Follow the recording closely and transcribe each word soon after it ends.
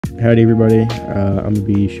Howdy everybody, I'm going to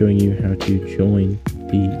be showing you how to join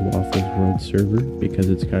the Waffles World server because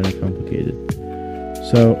it's kind of complicated.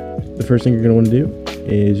 So the first thing you're going to want to do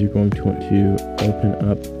is you're going to want to open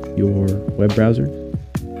up your web browser.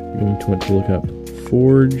 You're going to want to look up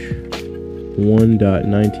Forge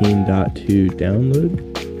 1.19.2 download.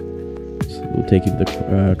 So we'll take you to the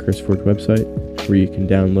CurseForge website where you can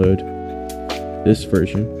download this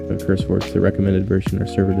version of CurseForge, the recommended version. Our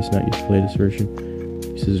server does not use the latest version.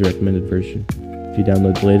 This is the recommended version. If you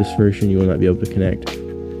download the latest version, you will not be able to connect.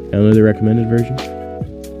 Download the recommended version.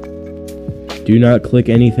 Do not click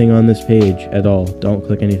anything on this page at all. Don't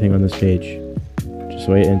click anything on this page. Just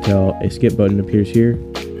wait until a skip button appears here.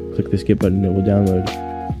 Click the skip button, it will download.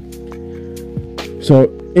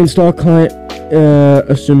 So install client,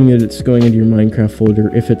 assuming that it's going into your Minecraft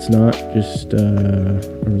folder. If it's not, just I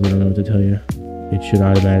really don't know what to tell you. It should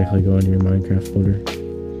automatically go into your Minecraft folder.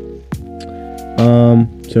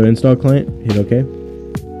 So install client, hit OK.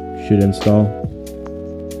 Should install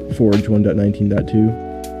Forge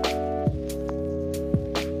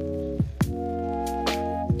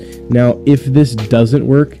 1.19.2. Now, if this doesn't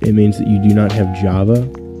work, it means that you do not have Java.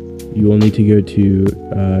 You will need to go to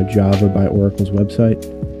Java by Oracle's website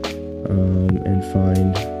and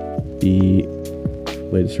find the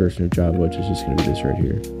latest version of Java, which is just going to be this right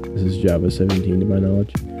here. This is Java 17 to my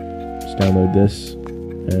knowledge. Just download this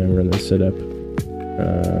and run the setup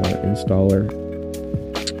installer,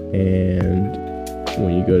 and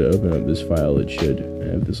when you go to open up this file, it should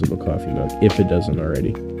have this little coffee mug if it doesn't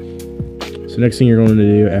already. So next thing you're going to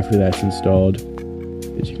do after that's installed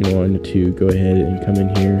is you're going to want to go ahead and come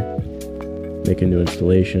in here, make a new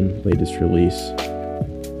installation, latest release.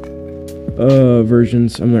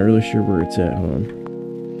 Versions, I'm not really sure where it's at. Hold on.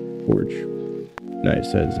 Forge. No, it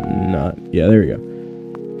says not. Yeah, there we go.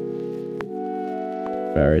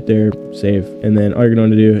 Right there, save, and then all you're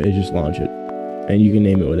going to do is just launch it, and you can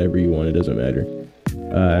name it whatever you want, it doesn't matter.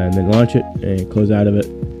 And then launch it and close out of it.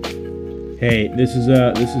 Hey, this is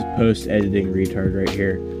post editing retard right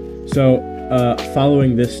here. So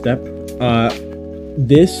following this step,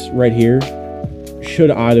 this right here should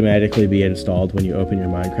automatically be installed when you open your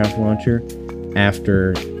Minecraft launcher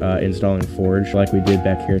after installing Forge, like we did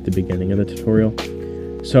back here at the beginning of the tutorial.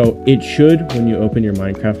 So it should, when you open your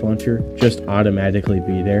Minecraft launcher, just automatically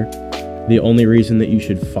be there. The only reason that you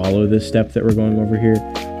should follow this step that we're going over here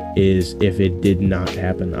is if it did not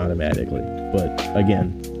happen automatically. But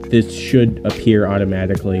again, this should appear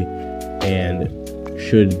automatically and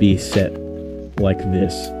should be set like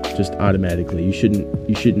this, just automatically. You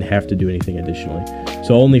shouldn't have to do anything additionally.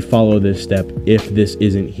 So only follow this step if this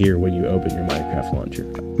isn't here when you open your Minecraft launcher.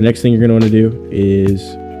 The next thing you're going to want to do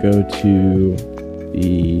is go to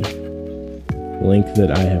the link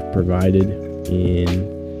that I have provided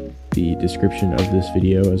in the description of this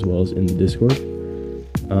video as well as in the Discord.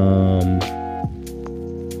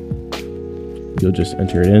 You'll just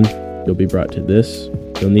enter it in. You'll be brought to this.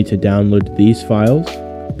 You'll need to download these files.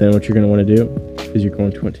 Then what you're going to want to do is you're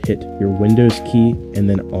going to want to hit your Windows key and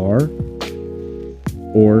then R,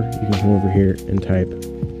 or you can come over here and type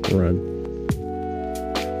run.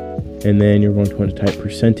 And then you're going to want to type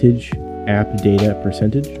 %app data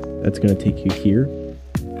 %. That's going to take you here.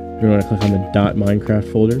 You're going to click on the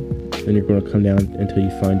 .minecraft folder. Then you're going to come down until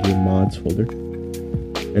you find your mods folder.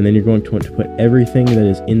 And then you're going to want to put everything that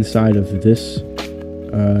is inside of this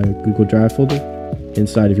Google Drive folder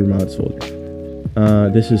inside of your mods folder.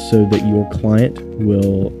 This is so that your client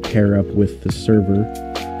will pair up with the server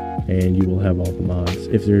and you will have all the mods.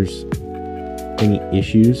 If there's any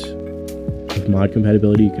issues with mod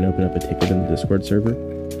compatibility, you can open up a ticket in the Discord server.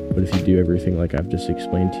 But if you do everything like I've just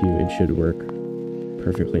explained to you, it should work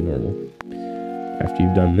perfectly normal. After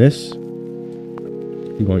you've done this,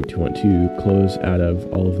 you're going to want to close out of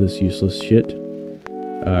all of this useless shit.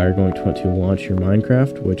 You're going to want to launch your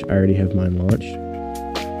Minecraft, which I already have mine launched.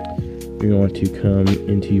 You're going to come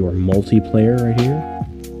into your multiplayer right here.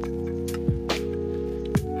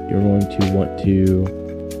 You're going to want to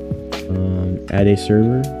add a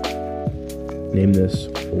server. Name this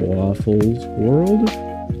Waffles World.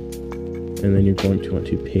 And then you're going to want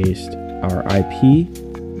to paste our IP,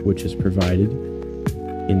 which is provided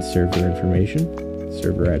in server information,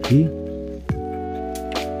 server IP.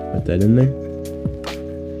 Put that in there.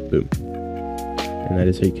 Boom. And that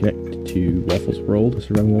is how you connect to Waffles World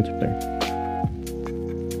Survival Multiplayer.